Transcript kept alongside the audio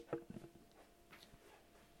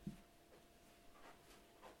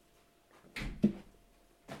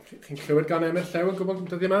chi'n clywed gan Emyr Llew yn gwybod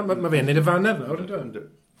dyddi yma? Mae fe'n neud y faner nawr, ydw?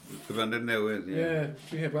 Y faner newydd, ie. Ie,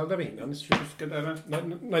 dwi heb weld ar un, ond gyda fe. Na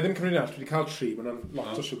i ddim cymryd all, dwi wedi cael 3, mae yna'n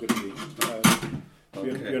lot o siwgr i fi. Dwi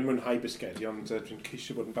yn mwynhau bisgedi, ond dwi'n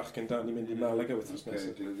ceisio bod yn bachgen da, ni'n mynd i Malaga wythnos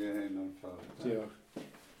nesaf. Glwyddi hyn o'n ffordd. Diolch.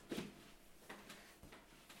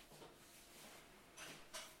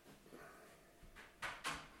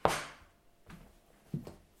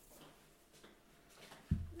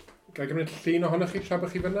 Ga i gymryd llun ohonoch chi tra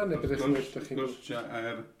bych chi fyna, neu byddech chi'n wisio chi? Gwrs ar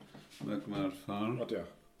mae'r ffordd. O,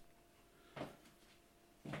 diolch.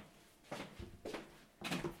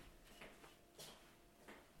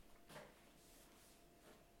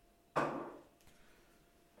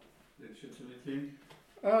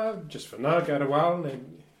 Just fyna, ger y wal, neu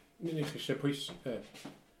ni chi eisiau pwys.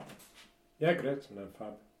 Ie, gret, yna'n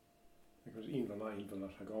ffab. Un fyna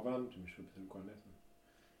rhag ofan, dwi'n siŵr beth yw'n gwanedd.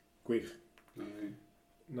 Gwych.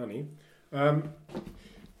 Na ni.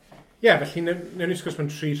 Ie, felly, newn ni sgwrs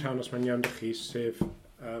mewn 3 rhan os mae'n iawn â chi, sef...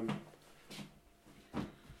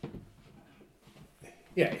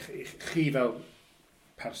 Ie, chi fel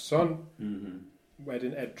person,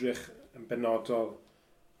 wedyn edrych yn benodol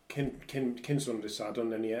cyn sôn Sadwn,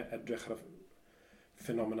 newn ni edrych ar y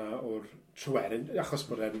ffenomena o'r tryweryn, achos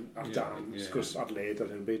bod e'n ar dan, sgwrs ar led ar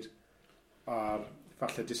hyn byd, a'r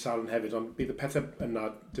falle disalon hefyd, ond bydd y pethau yna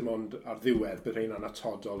dim ond ar ddiwedd, bydd rhain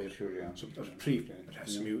anatodol i'r so, prif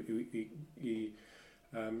rheswm i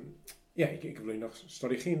gyflwyno'ch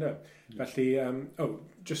stori chi, no. Felly,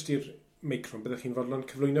 just i'r meicron, byddwch chi'n fodlon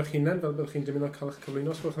cyflwyno'ch hunain, fel byddwch chi'n dymuno cael eich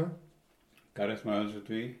cyflwyno, os gwelwch yna? Gareth Miles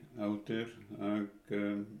ydw i, awdur, ac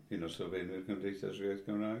un o sylfaenwyr Cymdeithas yr Iaith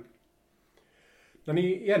Gymraeg. Nawn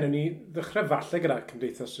ni ddechrau falle gyda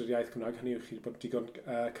Cymdeithas yr Iaith Gymraeg, hynny yw chi wedi bod digon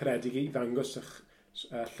caredig i ddangos eich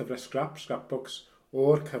llyfrau scrapbooks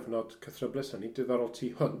o'r cyfnod cythryblus hynny, diddorol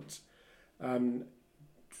tu hwnt.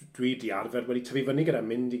 Dwi di arfer wedi tyfu fyny gyda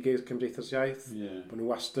mynd i geir Cymdeithas Iaith, bod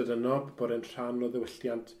nhw wastad yno, bod e'n rhan o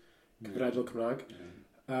ddiwylliant cyfredol Cymraeg.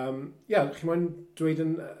 Chi'n moyn dweud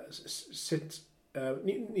yn sut,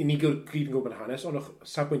 ni gyd yn gwybod hanes, ond o'ch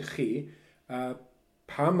safbwynt chi,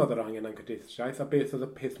 pam oedd yr angen am Cymdeithas Iaith, a beth oedd y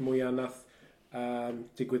peth mwyaf nath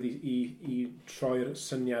digwydd i troi'r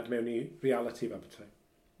syniad mewn i reality fel bethau?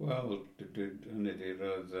 Wel, hynny di,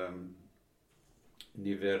 roedd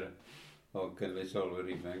nifer o gynrychiolwyr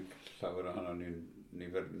ifanc, llawer ohono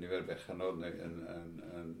nifer bechanol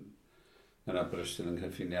yn Aberystwyth yng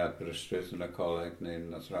Nghyffini Aberystwyth yn y coleg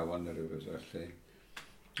neu'n athrawon neu rhywbeth felly.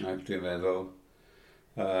 Ac dwi'n meddwl,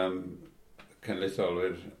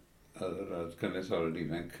 cynrychiolwyr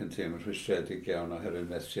ifanc yn teimlo'n rhwystredig iawn oherwydd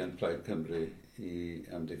methiant Plaid Cymru i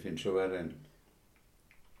amddiffyn Tryweryn.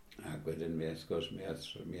 Ac wedyn mi wrth gwrs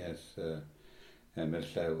Emyr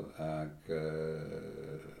Llew ac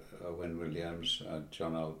Wyn Williams a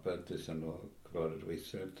John Albert ddaethon nhw gyflwyno'r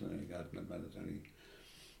weithred yn ei gadw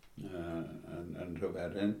yn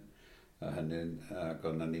Rhyweryn. Ac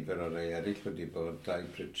o'na nifer o rei eraill wedi bod,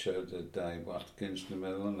 2 Pritchard a 2 Watkins, dwi'n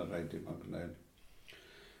meddwl, yn y rhaid dim ond gwneud.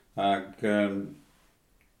 Ac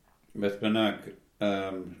beth bynnag,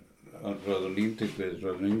 roeddwn ni'n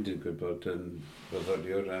digwydd bod yn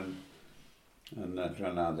fyfyriwr yn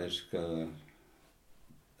rhan addysg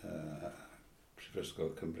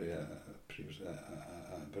Prifysgol Cymru a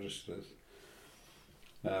Aberystwyth.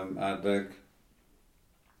 Adeg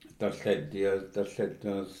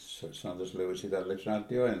darlledodd Saunders Lewis i ddarllen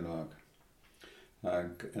radio enwog.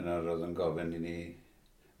 Ac yna roedd yn gofyn i ni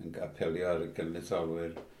yn apelio ar y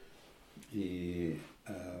gynrychiolwyr i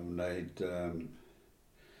wneud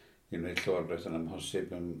llywodraeth yn amhosib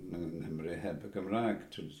yng Nghymru heb y Gymraeg.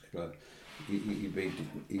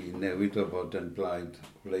 I newid o fod yn blaid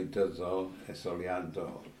wleidyddol,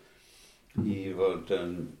 etholiadol, i fod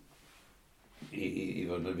yn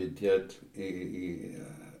fudiad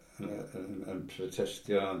yn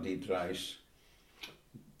protestio di drais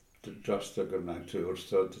dros o Gymraeg trwy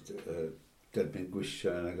wrthod derbyn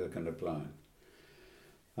gwisio ac yn y blaen.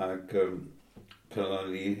 Ac pan o'n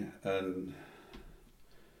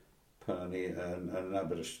i yn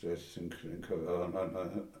Aberystwyth yn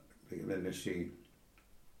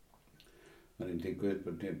o'n i'n digwydd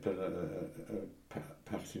bod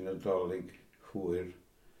parti Nadolig hwyr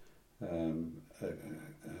y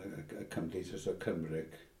Cymdeithas o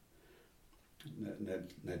Cymryg nid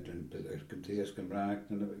Cymdeithas Gymraeg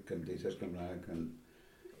yn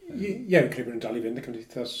Ie, fi'n credu bod nhw'n dal i fynd y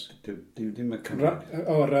Cymdeithas dim y Cymraeg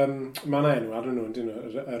o'r ma' na enw ar nhw yr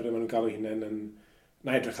maen nhw'n galw hunain yn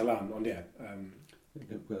na edrych y lan, ond ie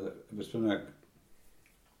wel, fes bynnag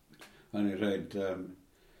o'n i'n rhaid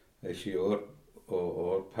eisi o'r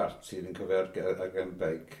parti yn cyfer ag yn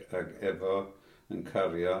beic ac efo yn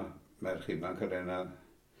cario merch ifanc ar enw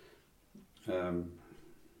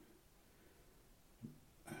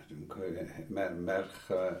merch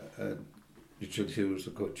Richard Hughes o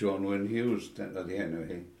John Wyn Hughes, oedd ei enw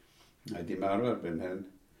hi. A di marw erbyn hyn.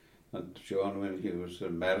 Ond John Wyn Hughes, y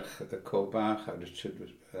merch y co bach, a Richard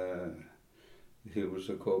Hughes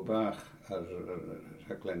y co bach ar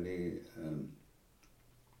rhaglenni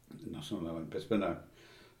noson lawen, beth bynnag.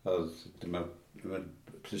 Oedd dyma'r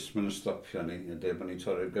plismon yn stopio ni, a deb o'n i'n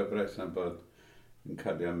torri'r gyfraith am bod yn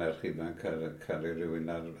cario merch ifanc cario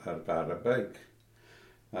rhywun ar bar y beic.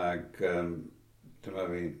 Ac dyma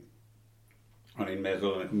fi, o'n i'n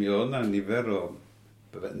meddwl, mi oedd na nifer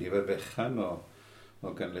fechan o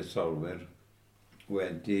genedlaetholwyr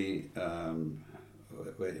wedi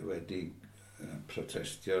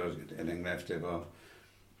protestio yn enghraifft efo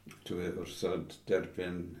wrthod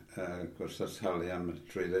derbyn gwrthod talu am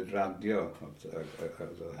drwydded radio oedd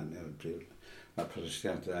hynny o'r bryd a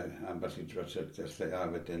protestiadau ambell i drotestiadau a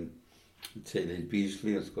wedyn teulu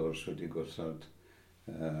Beasley wrth gwrs wedi gwrthod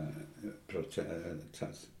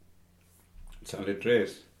talu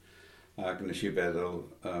dres ac nes i feddwl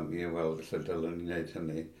i weld lle dylwn ni wneud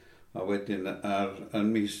hynny a wedyn yn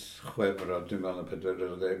mis Chwefror, dwi'n meddwl y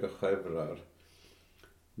 40 o Chwefror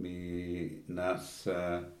mi nath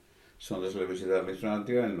Saunders Lewis i ddarlith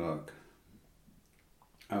radio enwog.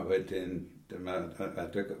 A wedyn,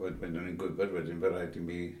 wedyn o'n i'n gwybod wedyn fe rhaid i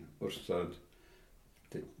mi wrthod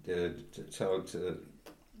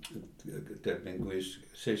derbyn gwys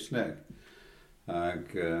Saesneg. Ac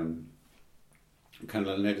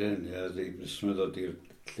canolniad hynny oedd ei blismod ddod i'r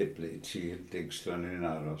lliblu tir digstron yn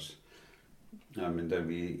aros. A mynd â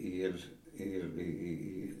fi i'r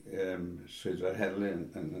swyddfa helu yn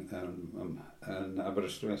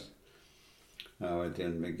Aberystwyth. A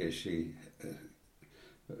wedyn mi ges i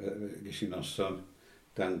noson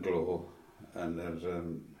dan glo yn yr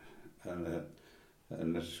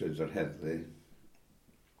swyddfa'r heddlu.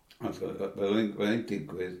 Ond fel yn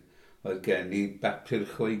digwydd, oedd gen i bapur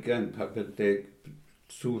Lloeguen, papur 10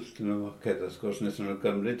 swllt yn ymwoced, wrth gwrs nes nhw'n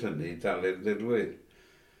gymryd hynny, dalu'r ddirwydd.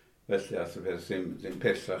 Felly ath y peth ddim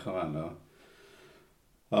pellach o fanno.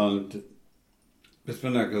 Ond, beth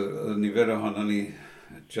bynnag, oedd nifer ohono ni,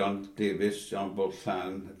 John Davies, John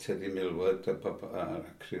Bollan, Teddy Millwood a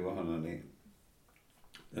criw ohono ni.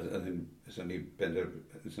 Ysyn ni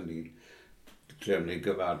drefnu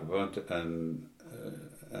gyfarfod yn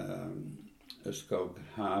Ysgol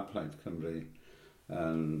Ha Plaid Cymru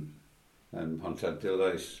yn Mhontypridd y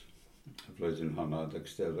flwyddyn honno, ac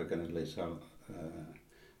Steddfod Genedlaethol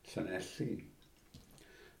Llanelli.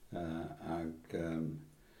 Ac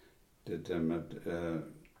ydyn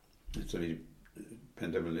ni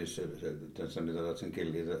penderfynu ddod at yn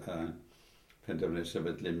gilydd a penderfynu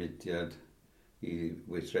sefyd dymuniad i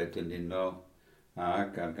weithredu'n unol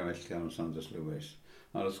ac argymellion o Saunders Lewis.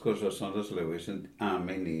 Ond wrth gwrs o Saunders Lewis yn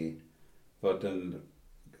amu ni fod yn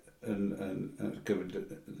gymryd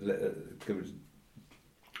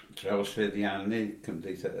trawsfeddiannu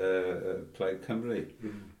Plaid Cymru.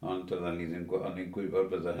 Ond o'n i'n gwybod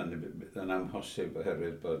bydde hynny yn amhosib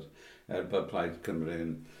oherwydd bod Plaid Cymru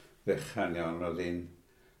yn fechan iawn, roedd hi'n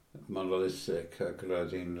monolithic ac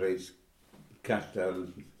roedd hi'n reit gadael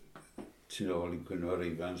tu ôl i Gwynfor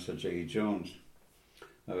Evans a J. Jones.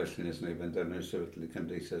 A felly nes ni benderfynu sefydlu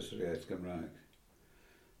Cymdeithas yr Iaith Gymraeg.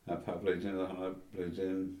 A pa blwyddyn oedd hwnna?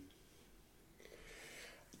 Blwyddyn...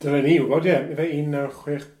 Dyna ni wybod, ie. Fe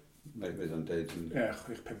 1960... Mae fydd o'n deud yn... Ie,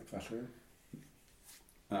 65 falle.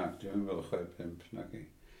 Dwi'n meddwl 65, nag i.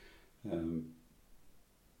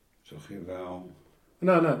 So chi fel...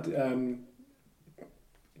 Na,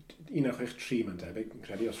 1963 mae'n debyg, yn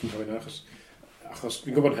credu, os fi'n gofyn achos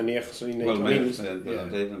fi'n gwybod hynny, achos o'n i'n neud... Wel, mae'n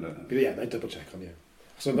deud yna. Ie, na'n double check o'n ie.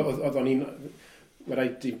 Oedd o'n i'n... Mae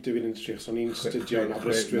rhaid 2003, achos o'n i'n studio yn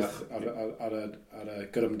Aberystwyth ar y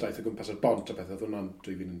gyrymdaeth o gwmpas y bont o beth, oedd hwnna'n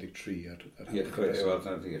 2013 Ie,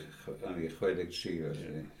 o'n i 63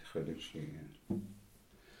 felly, 63.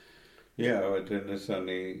 Ie, wedyn nethon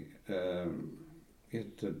ni...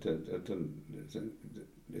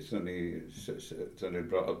 Nethon ni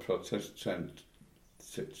protest trend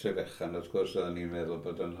trefechan, wrth gwrs oedden ni'n meddwl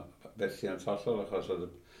bod yn fethiant hollol achos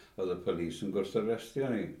oedd y polis yn gwrth-arestio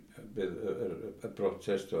ni. Y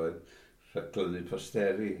protest oedd rhaglennu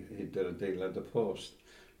posteri hyd yr adeilad y post.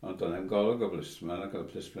 Ond o'n e'n golwg o blisman ac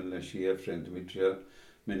oedd blisman nes i a ffrind mi drio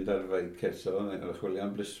mynd ar feic eto ar chwilio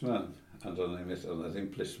am blisman. Ond o'n e'n meddwl, oedd ddim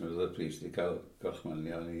blisman oedd y polis wedi cael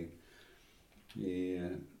gorchmanion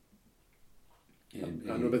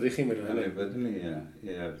Anwybedd i chi'n mynd yn hynny? Anwybedd ni,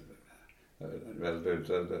 ie. Fel dweud,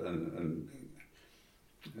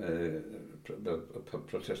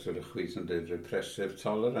 protestwyr y chwith yn dweud repressive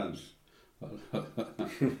tolerance.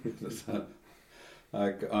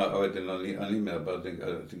 Ac wedyn o'n i'n meddwl bod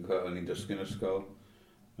o'n i'n dysgu'n ysgol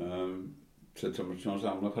Sir Thomas Jones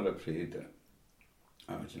amlwg ar y pryd.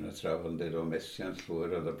 A wedyn y traf yn dweud o methiant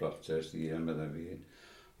llwyr oedd y protest i meddwl fi.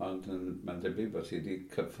 Ond mae'n debyg bod hi wedi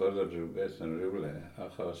cyffwrdd ar rhywbeth yn rhywle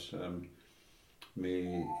achos mi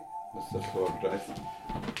wrth y Llywodraeth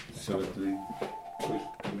sefydlu Pwyll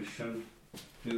Comisiwn